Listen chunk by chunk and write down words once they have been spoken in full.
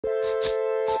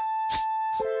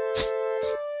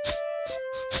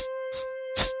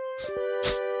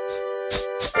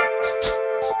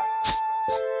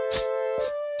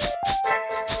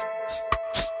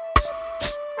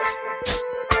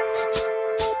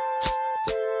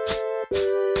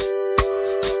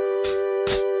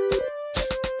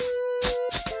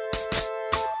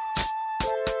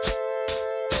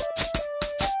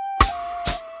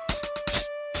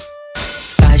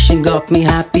Passion got me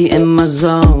happy in my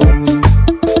zone.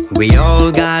 We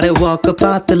all gotta walk a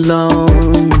path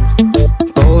alone.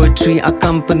 Poetry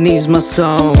accompanies my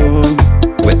soul.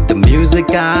 With the music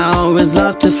I always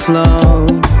love to flow.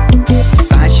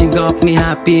 Passion got me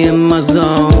happy in my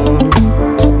zone.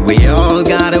 We all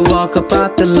gotta walk a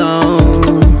path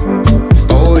alone.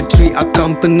 Poetry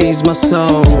accompanies my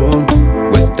soul.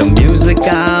 With the music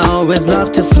I always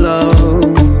love to flow.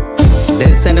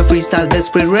 This ain't a freestyle, this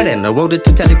pre-written. I wrote it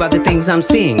to tell you about the things I'm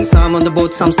seeing. Some on the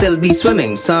boat, some still be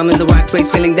swimming. Some in the rat race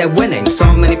feeling they're winning. So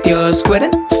many peers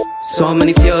quitting, so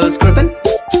many fears gripping.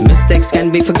 Mistakes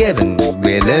can be forgiven,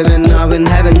 we're living now in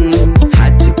heaven.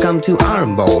 Had to come to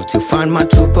Iron Bowl to find my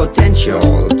true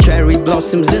potential. Cherry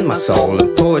blossoms in my soul,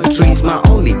 and poetry's my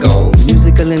only goal.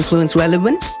 Musical influence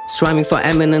relevant, striving for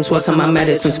eminence. What's on my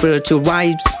medicine? Spiritual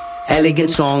vibes, elegant,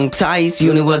 strong ties,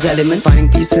 universe elements. Finding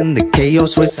peace in the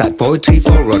chaos, recite poetry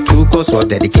for a true cause. Or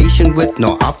dedication with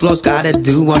no applause. Gotta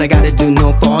do what I gotta do,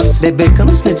 no pause. They become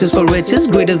snitches for riches.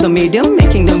 Greed is the medium,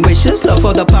 making them wishes. Love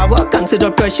for the power,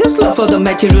 considered precious. Love for the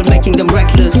material, making them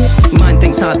reckless. Mind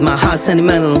thinks hard, my heart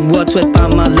sentimental. Words with by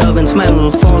my love and smell.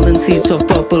 Fallen seeds of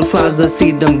purple flowers, I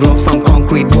see them grow from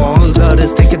concrete walls. Earth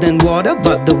is thicker than water,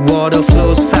 but the water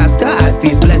flows faster as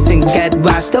these blessings get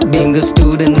vaster. Being a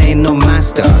student ain't no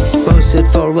master. Pursuit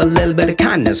for a little bit of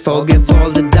kindness. Forgive all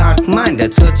the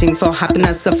dark-minded. Searching for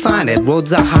happiness, I find it.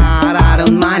 Roads are hard, I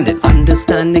don't mind it.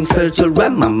 Understanding spiritual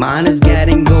web, my mind is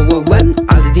getting overwhelmed.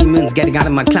 All the demons getting out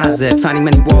of my closet. Finding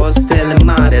many wars, still in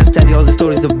modest. Tell you all the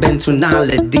stories I've been through.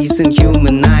 Knowledge, decent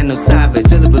human, I know savage.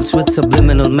 Syllables with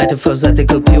subliminal metaphors,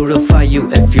 ethical, purify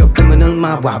you. If you're criminal,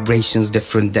 my vibrations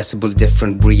different. Decibel,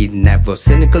 different breed, never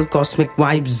cynical. Cosmic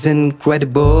vibes,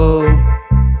 incredible.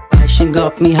 Passion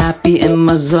got me happy in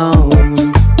my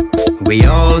zone. We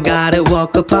all gotta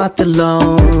walk a path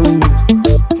alone.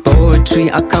 Poetry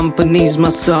accompanies my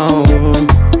soul.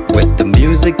 With the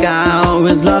music I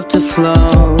always love to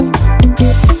flow.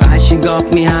 Passion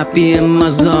got me happy in my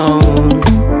zone.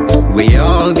 We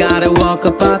all gotta walk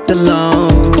a path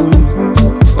alone.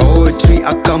 Poetry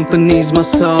accompanies my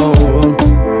soul.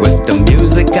 With the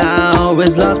music I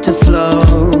always love to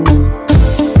flow.